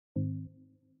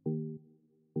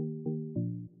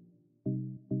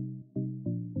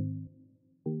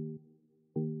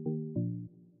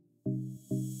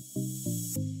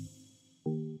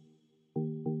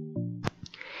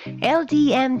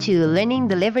LDM2 Learning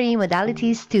Delivery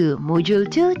Modalities 2, Module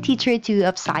 2, Teacher 2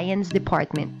 of Science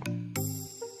Department.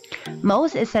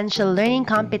 Most Essential Learning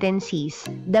Competencies,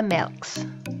 the MELCs.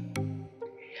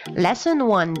 Lesson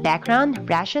 1, Background,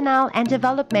 Rationale, and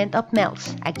Development of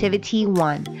MELCs. Activity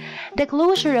 1. The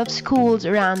closure of schools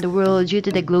around the world due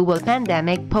to the global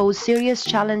pandemic posed serious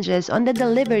challenges on the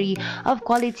delivery of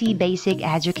quality basic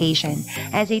education.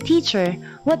 As a teacher,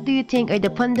 what do you think are the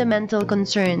fundamental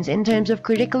concerns in terms of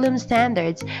curriculum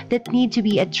standards that need to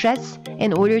be addressed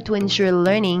in order to ensure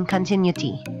learning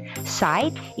continuity?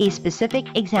 Cite a specific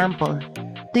example.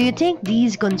 Do you think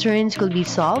these concerns could be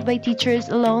solved by teachers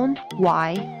alone?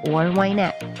 Why or why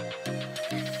not?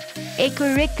 A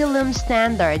curriculum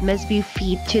standard must be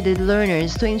fit to the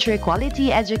learners to ensure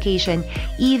quality education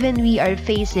even we are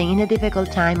facing in a difficult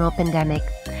time of pandemic.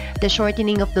 The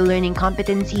shortening of the learning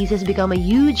competencies has become a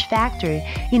huge factor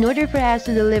in order for us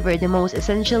to deliver the most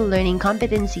essential learning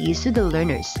competencies to the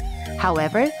learners.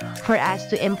 However, for us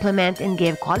to implement and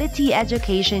give quality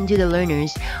education to the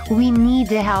learners, we need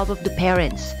the help of the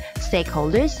parents,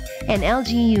 stakeholders, and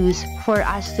LGUs for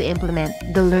us to implement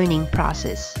the learning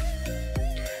process.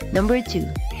 Number 2.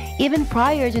 Even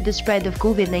prior to the spread of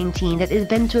COVID-19 that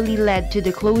eventually led to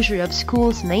the closure of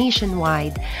schools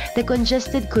nationwide, the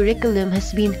congested curriculum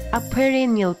has been a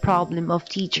perennial problem of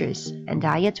teachers,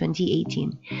 Andaya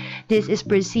 2018. This is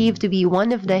perceived to be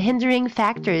one of the hindering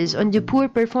factors on the poor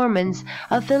performance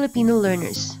of Filipino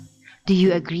learners. Do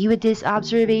you agree with this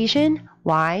observation?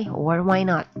 Why or why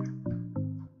not?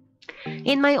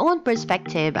 In my own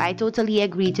perspective, I totally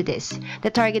agree to this.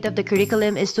 The target of the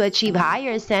curriculum is to achieve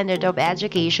higher standard of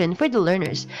education for the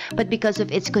learners, but because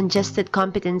of its congested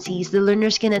competencies, the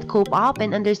learners cannot cope up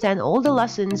and understand all the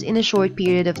lessons in a short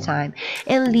period of time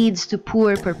and leads to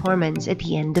poor performance at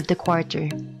the end of the quarter.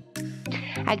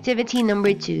 Activity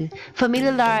number 2.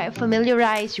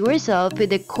 Familiarize yourself with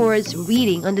the course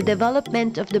reading on the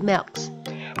development of the MELCs.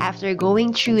 After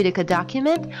going through the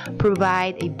document,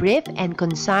 provide a brief and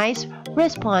concise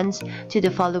response to the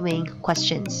following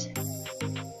questions.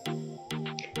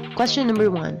 Question number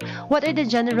 1. What are the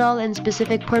general and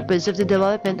specific purpose of the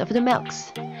development of the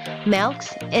MELCs?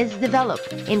 MELCs is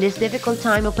developed in this difficult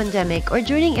time of pandemic or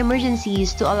during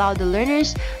emergencies to allow the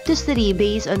learners to study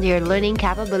based on their learning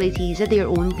capabilities at their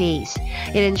own pace.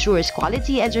 It ensures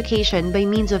quality education by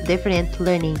means of different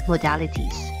learning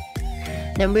modalities.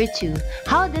 Number 2.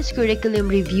 How does curriculum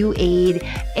review aid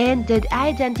in the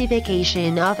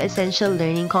identification of essential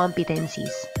learning competencies?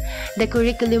 The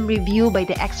curriculum review by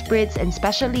the experts and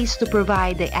specialists to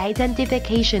provide the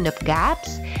identification of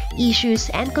gaps, issues,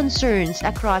 and concerns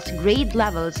across grade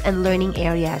levels and learning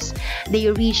areas.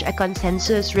 They reach a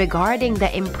consensus regarding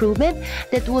the improvement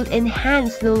that will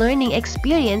enhance the learning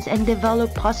experience and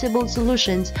develop possible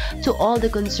solutions to all the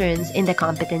concerns in the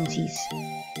competencies.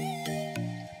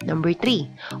 Number 3.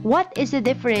 What is the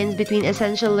difference between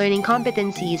essential learning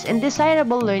competencies and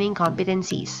desirable learning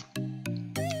competencies?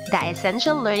 The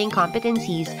essential learning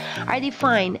competencies are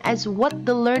defined as what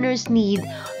the learners need,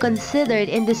 considered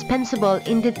indispensable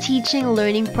in the teaching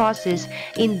learning process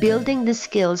in building the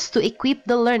skills to equip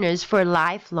the learners for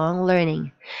lifelong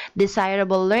learning.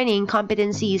 Desirable learning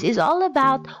competencies is all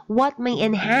about what may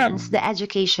enhance the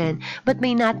education but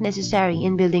may not necessary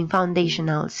in building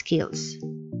foundational skills.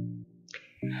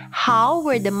 How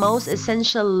were the most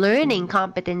essential learning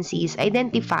competencies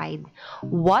identified?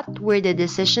 What were the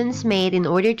decisions made in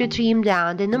order to trim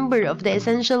down the number of the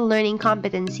essential learning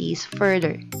competencies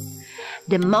further?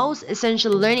 The most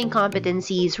essential learning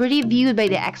competencies were reviewed by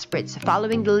the experts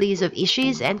following the list of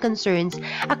issues and concerns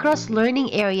across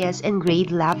learning areas and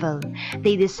grade level.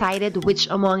 They decided which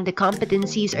among the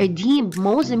competencies are deemed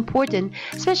most important,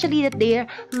 especially that there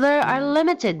are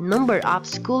limited number of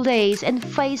school days and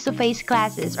face-to-face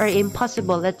classes are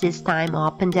impossible at this time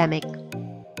of pandemic.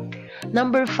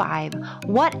 Number 5.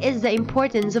 What is the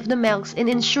importance of the MELCs in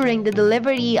ensuring the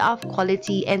delivery of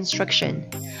quality instruction?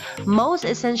 Most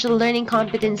essential learning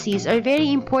competencies are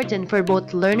very important for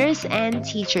both learners and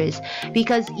teachers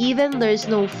because even there's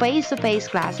no face-to-face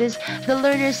classes, the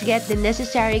learners get the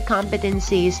necessary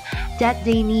competencies that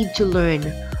they need to learn.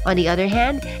 On the other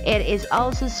hand, it is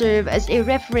also serve as a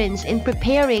reference in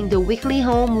preparing the weekly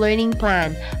home learning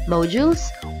plan,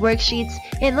 modules, worksheets,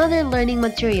 and other learning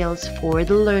materials for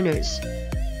the learners.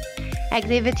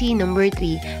 Activity number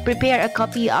 3. Prepare a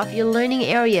copy of your learning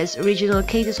area's original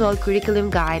K-12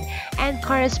 curriculum guide and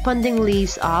corresponding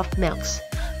list of MELCs.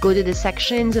 Go to the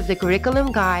sections of the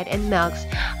curriculum guide and MELCs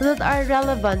that are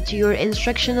relevant to your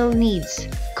instructional needs.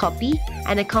 Copy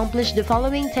and accomplish the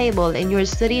following table in your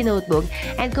study notebook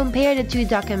and compare the two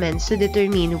documents to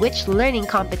determine which learning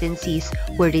competencies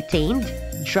were retained,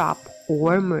 drop,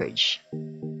 or merge.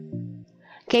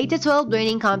 K-12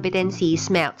 learning competencies: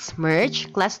 MELCs: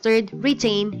 merge, clustered,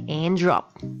 retain, and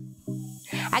drop.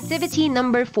 Activity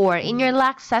number 4. In your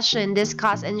last session,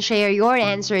 discuss and share your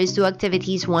answers to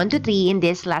activities 1 to 3 in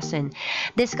this lesson.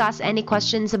 Discuss any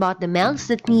questions about the MELCs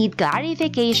that need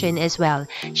clarification as well.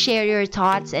 Share your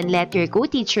thoughts and let your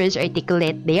co-teachers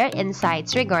articulate their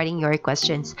insights regarding your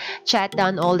questions. Jot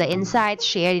down all the insights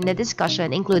shared in the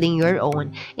discussion, including your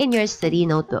own, in your study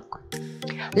notebook.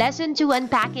 Lesson 2.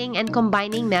 Unpacking and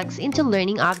combining MELCs into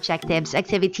learning objectives.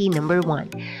 Activity number 1.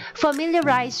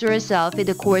 Familiarize yourself with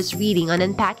the course reading on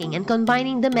unpacking and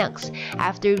combining the MELCs.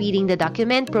 After reading the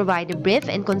document, provide a brief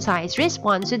and concise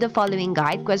response to the following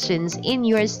guide questions in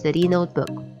your study notebook.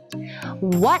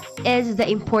 What is the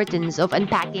importance of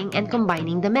unpacking and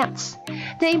combining the MELCs?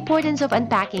 The importance of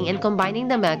unpacking and combining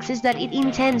the MELCs is that it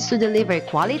intends to deliver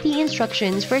quality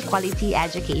instructions for quality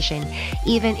education.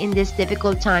 Even in this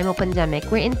difficult time of pandemic,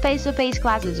 wherein face-to-face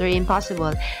classes are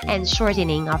impossible and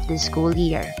shortening of the school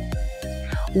year.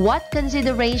 What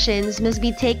considerations must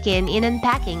be taken in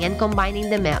unpacking and combining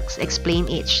the MELCs? Explain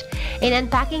each. In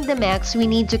unpacking the MELCs, we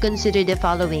need to consider the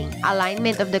following: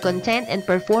 alignment of the content and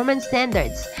performance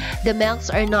standards. The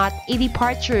MELCs are not a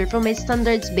departure from a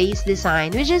standards-based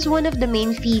design, which is one of the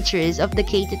main features of the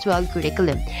K-12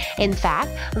 curriculum. In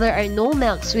fact, there are no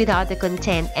MELCs without the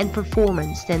content and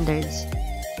performance standards.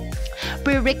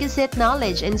 Prerequisite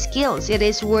knowledge and skills. It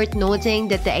is worth noting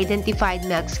that the identified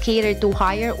MELCs cater to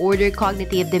higher order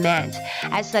cognitive demands.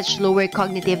 As such, lower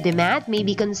cognitive demand may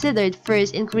be considered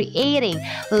first in creating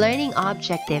learning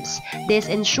objectives. This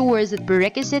ensures that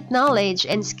prerequisite knowledge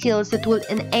and skills that will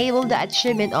enable the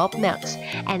achievement of MELCs,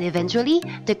 and eventually,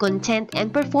 the content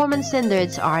and performance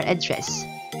standards are addressed.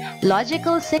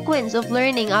 Logical sequence of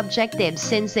learning objectives.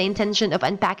 Since the intention of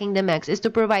unpacking the MELCs is to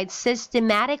provide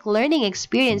systematic learning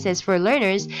experiences for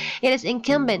learners, it is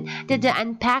incumbent that the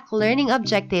unpacked learning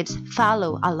objectives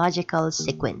follow a logical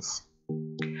sequence.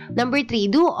 Number 3.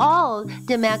 Do all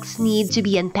the MELCs need to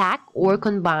be unpacked or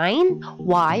combined?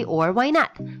 Why or why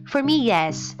not? For me,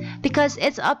 yes, because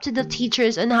it's up to the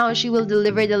teachers on how she will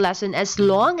deliver the lesson as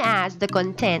long as the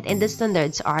content and the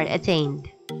standards are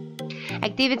attained.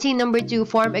 Activity number 2.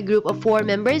 Form a group of 4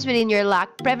 members within your LAC,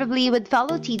 preferably with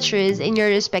fellow teachers in your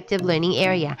respective learning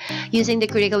area. Using the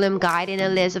curriculum guide and a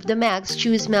list of the MELCs,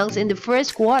 choose MELCs in the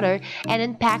first quarter and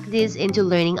unpack these into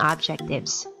learning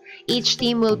objectives. Each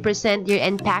team will present their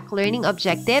unpacked learning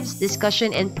objectives.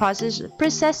 Discussion and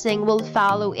processing will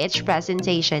follow each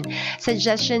presentation.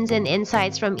 Suggestions and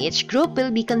insights from each group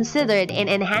will be considered in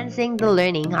enhancing the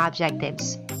learning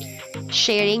objectives.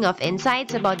 Sharing of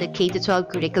insights about the K-12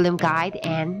 curriculum guide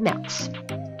and MELCs.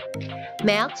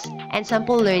 MELCs and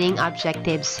sample learning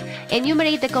objectives.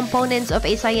 Enumerate the components of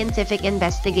a scientific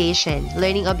investigation.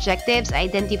 Learning objectives: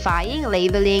 identifying,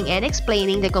 labeling, and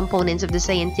explaining the components of the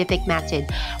scientific method.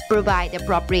 Provide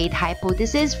appropriate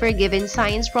hypotheses for given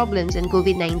science problems and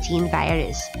COVID-19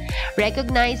 virus.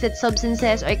 Recognize that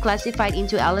substances are classified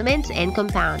into elements and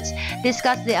compounds.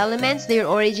 Discuss the elements, their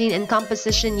origin, and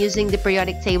composition using the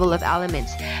periodic table of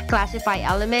elements. Classify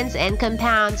elements and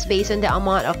compounds based on the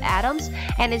amount of atoms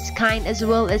and its kind, as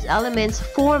well as elements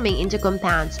forming into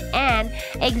compounds, and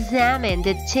examine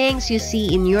the things you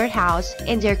see in your house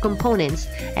and their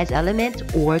components as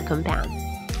element or compound.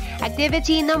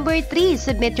 Activity number 3.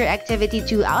 Submit your Activity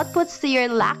 2 outputs to your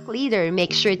LAC leader.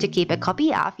 Make sure to keep a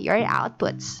copy of your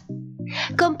outputs.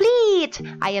 Complete!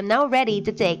 I am now ready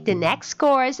to take the next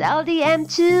course,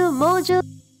 LDM2 module.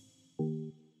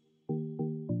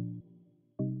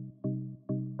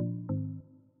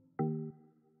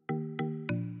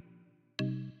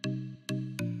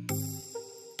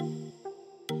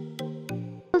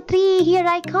 Here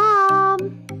I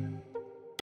come.